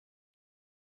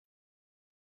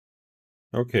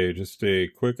Okay, just a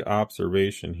quick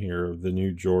observation here of the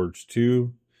new George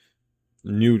 2.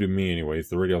 New to me anyways.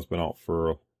 The radio's been out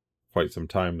for quite some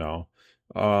time now.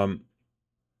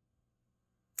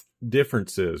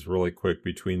 Differences really quick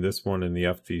between this one and the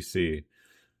FTC.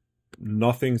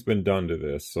 Nothing's been done to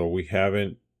this, so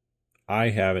I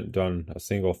haven't done a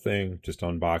single thing, just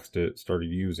unboxed it, started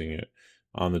using it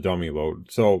on the dummy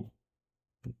load. So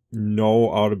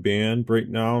no out of band right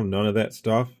now, none of that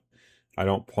stuff. I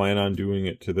don't plan on doing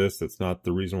it to this. That's not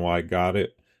the reason why I got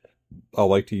it. I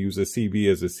like to use a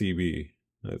CB as a CB.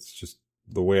 That's just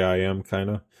the way I am,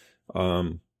 kind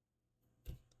of.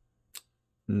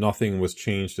 Nothing was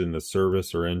changed in the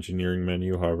service or engineering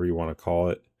menu, however you want to call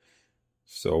it.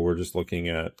 So we're just looking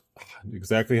at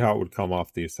exactly how it would come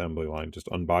off the assembly line. Just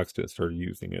unboxed it, started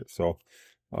using it. So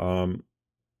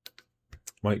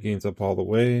mic gain's up all the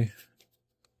way.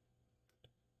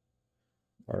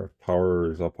 Our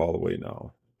power is up all the way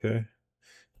now. Okay.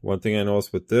 One thing I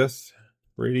noticed with this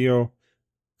radio,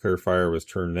 clarifier was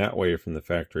turned that way from the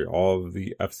factory. All of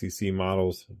the FCC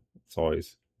models, it's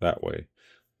always that way.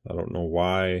 I don't know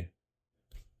why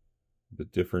the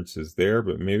difference is there,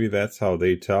 but maybe that's how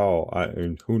they tell.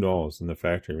 And who knows, in the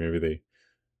factory, maybe they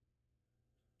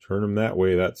turn them that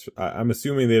way. I'm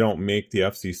assuming they don't make the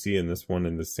FCC in this one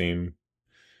in the same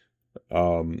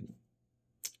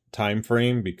time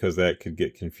frame, because that could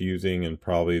get confusing, and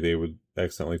probably they would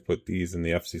accidentally put these in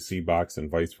the FCC box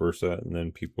and vice versa, and then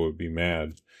people would be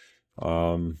mad.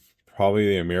 Probably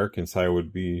the American side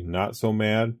would be not so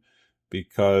mad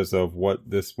because of what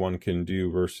this one can do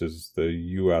versus the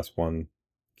US one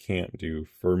can't do.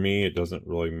 For me, it doesn't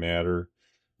really matter.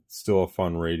 It's still a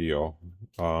fun radio.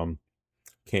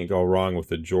 Can't go wrong with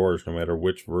the George, no matter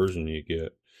which version you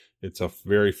get. It's a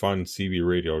very fun CB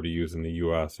radio to use in the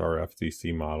US, our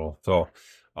FCC model. So,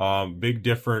 big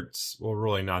difference. Well,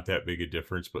 really not that big a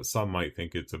difference, but some might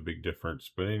think it's a big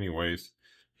difference. But anyways,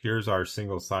 here's our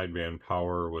single sideband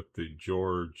power with the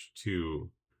George 2.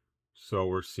 So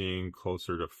we're seeing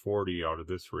closer to 40 out of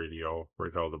this radio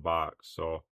right out of the box.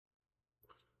 So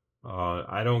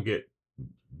I don't get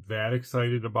that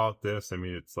excited about this. I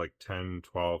mean, it's like 10,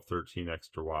 12, 13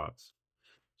 extra watts.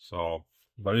 So,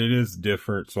 but it is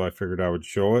different, so I figured I would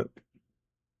show it.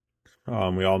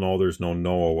 We all know there's no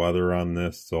NOAA weather on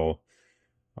this, so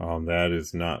that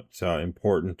is not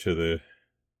important to the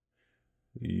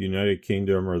United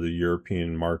Kingdom or the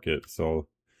European market. So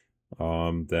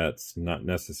that's not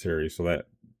necessary. So that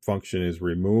function is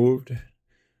removed.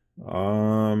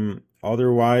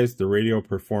 Otherwise, the radio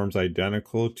performs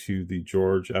identical to the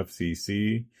George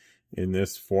FCC in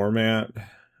this format.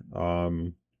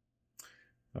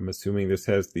 I'm assuming this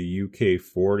has the UK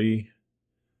 40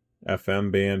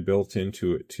 FM band built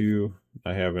into it too.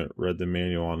 I haven't read the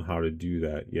manual on how to do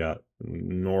that yet,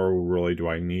 nor really do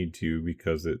I need to,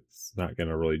 because it's not going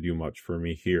to really do much for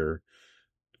me here.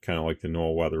 Kind of like the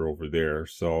NOAA weather over there.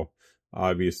 So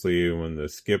obviously when the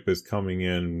skip is coming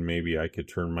in, maybe I could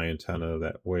turn my antenna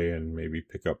that way and maybe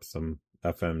pick up some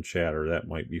FM chatter. That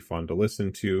might be fun to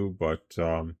listen to, but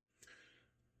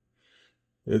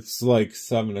it's like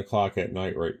 7 o'clock at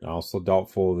night right now, so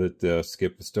doubtful that the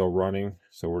skip is still running.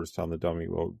 So we're just on the dummy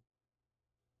load.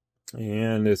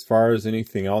 And as far as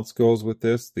anything else goes with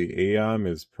this, the AM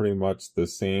is pretty much the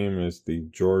same as the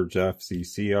George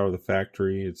FCC out of the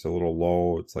factory. It's a little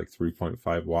low. It's like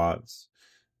 3.5 watts.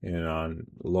 And on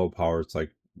low power, it's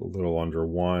like a little under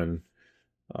 1.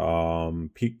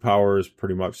 Peak power is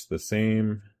pretty much the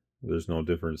same. There's no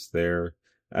difference there.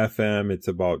 FM, it's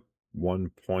about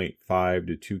 1.5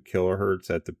 to 2 kilohertz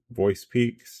at the voice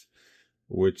peaks,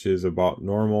 which is about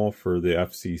normal for the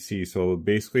FCC. So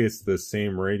basically it's the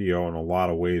same radio in a lot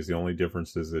of ways. The only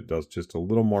difference is it does just a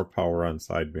little more power on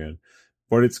sideband,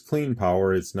 but it's clean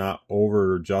power. It's not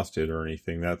over adjusted or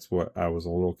anything. That's what I was a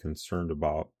little concerned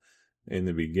about in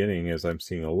the beginning, as I'm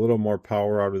seeing a little more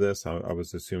power out of this. I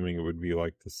was assuming it would be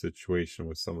like the situation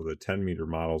with some of the 10 meter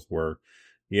models where,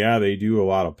 yeah, they do a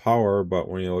lot of power, but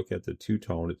when you look at the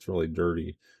two-tone, it's really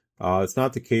dirty. It's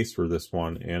not the case for this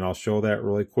one, and I'll show that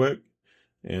really quick.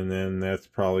 And then that's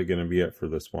probably going to be it for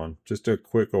this one. Just a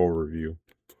quick overview.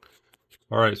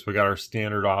 All right, so we got our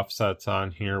standard offsets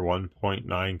on here, 1.9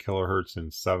 kilohertz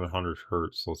and 700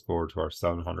 hertz. So let's go over to our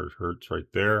 700 hertz right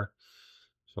there.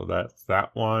 So that's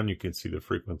that one. You can see the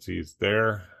frequencies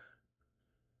there.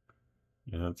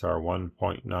 And that's our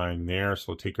 1.9 there. So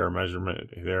we'll take our measurement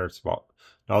there. It's about,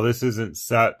 now this isn't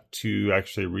set to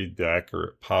actually read the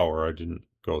accurate power. I didn't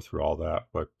go through all that,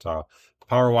 but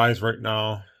power wise right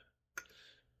now,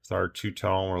 with our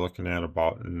two-tone, we're looking at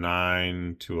about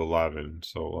 9 to 11.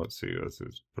 So let's see, let's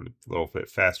just put a little bit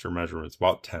faster measurements,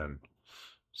 about 10.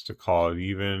 just to call it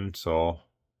even. So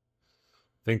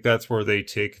I think that's where they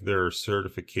take their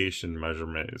certification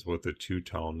measurement, is with the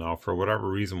two-tone. Now, for whatever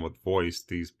reason with voice,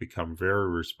 these become very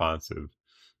responsive.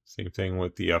 Same thing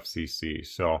with the FCC.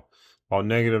 So about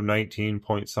negative 19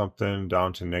 point something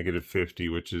down to negative 50,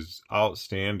 which is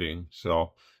outstanding.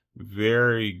 So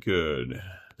very good.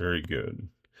 Very good.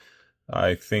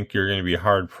 I think you're going to be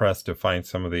hard pressed to find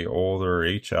some of the older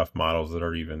HF models that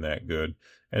are even that good.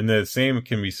 And the same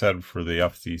can be said for the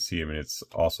FCC. I mean, it's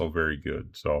also very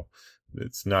good. So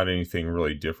it's not anything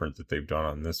really different that they've done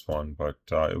on this one, but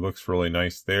it looks really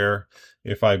nice there.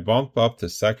 If I bump up the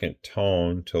second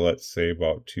tone to, let's say,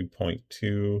 about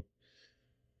 2.2,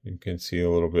 you can see a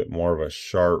little bit more of a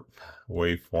sharp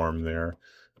waveform there.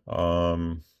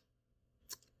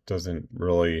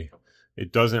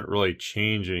 It doesn't really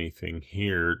change anything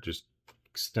here. Just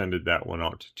extended that one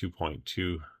out to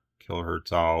 2.2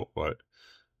 kilohertz out, but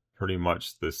pretty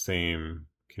much the same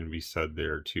can be said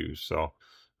there too. So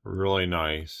really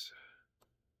nice.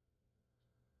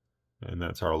 And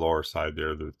that's our lower side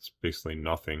there. That's basically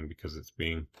nothing because it's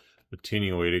being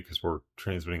attenuated because we're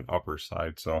transmitting upper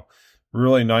side. So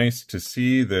really nice to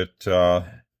see that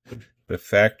the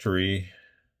factory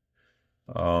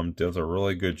does a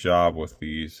really good job with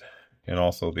these, and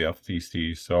also the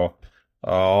FCC. So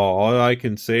all I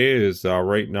can say is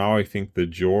right now I think the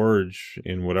George,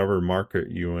 in whatever market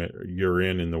you're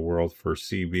in the world for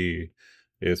CB,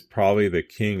 is probably the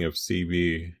king of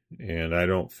CB, and I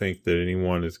don't think that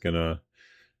anyone is going to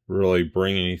really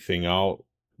bring anything out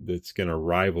that's going to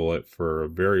rival it for a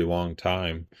very long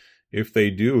time. If they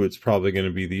do, it's probably going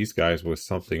to be these guys with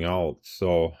something else.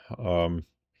 So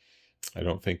I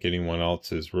don't think anyone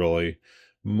else is really.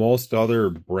 Most other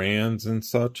brands and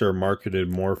such are marketed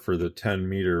more for the 10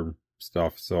 meter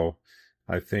stuff. So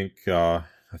I think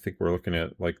we're looking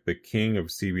at like the king of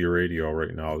CB radio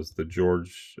right now is the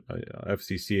George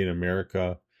FCC in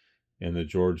America, and the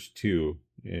George 2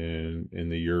 in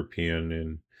the European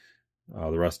and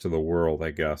the rest of the world, I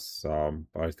guess.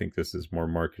 But I think this is more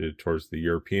marketed towards the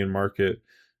European market,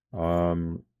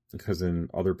 because in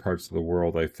other parts of the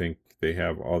world, I think they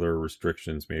have other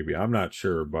restrictions. Maybe, I'm not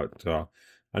sure, but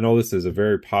I know this is a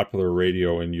very popular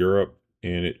radio in Europe,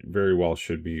 and it very well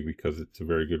should be because it's a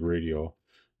very good radio.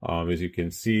 As you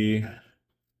can see,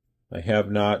 I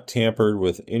have not tampered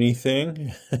with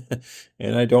anything,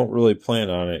 and I don't really plan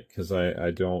on it because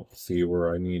I don't see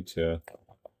where I need to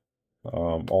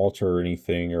alter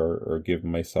anything or give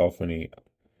myself any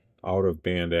out of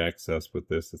band access with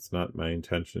this. It's not my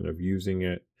intention of using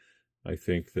it. I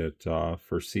think that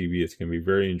for CB it's going to be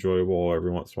very enjoyable every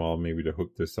once in a while, maybe to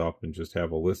hook this up and just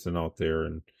have a listen out there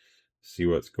and see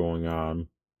what's going on.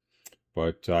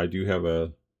 But I do have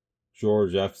a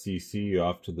George FCC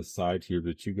off to the side here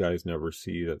that you guys never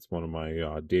see. That's one of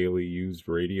my daily used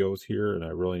radios here, and I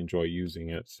really enjoy using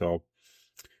it. So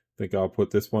I think I'll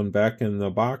put this one back in the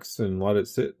box and let it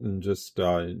sit and just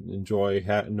enjoy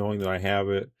knowing that I have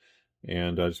it.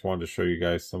 And I just wanted to show you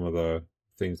guys some of the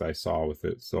things I saw with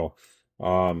it. So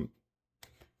I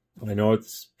know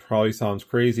it's probably sounds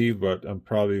crazy, but I'm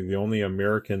probably the only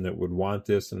American that would want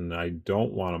this, and I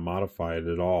don't want to modify it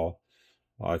at all.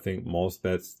 I think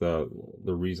that's the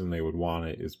reason they would want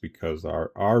it, is because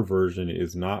our version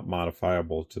is not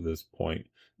modifiable to this point.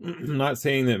 I'm not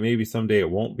saying that maybe someday it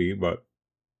won't be, but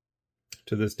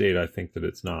to this date I think that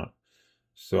it's not.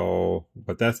 So,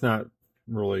 but that's not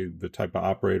really the type of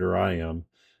operator I am.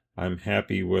 I'm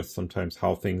happy with sometimes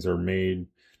how things are made,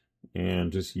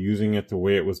 and just using it the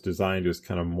way it was designed is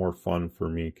kind of more fun for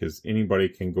me, because anybody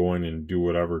can go in and do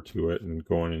whatever to it and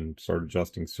go in and start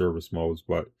adjusting service modes.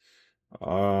 But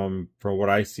from what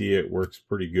I see, it works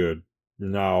pretty good.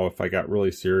 Now, if I got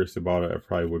really serious about it, I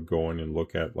probably would go in and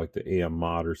look at like the AM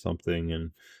mod or something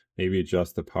and maybe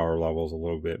adjust the power levels a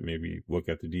little bit, maybe look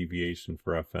at the deviation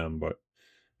for FM, but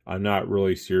I'm not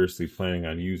really seriously planning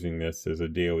on using this as a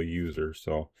daily user,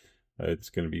 so it's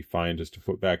going to be fine just to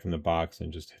put back in the box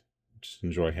and just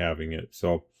enjoy having it.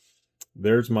 So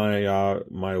there's my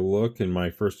my look and my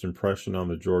first impression on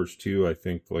the George 2. I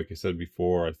think, like I said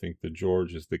before, I think the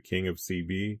George is the king of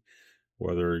CB,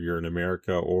 whether you're in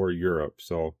America or Europe.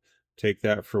 So take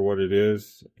that for what it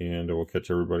is, and we'll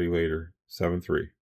catch everybody later. 7-3.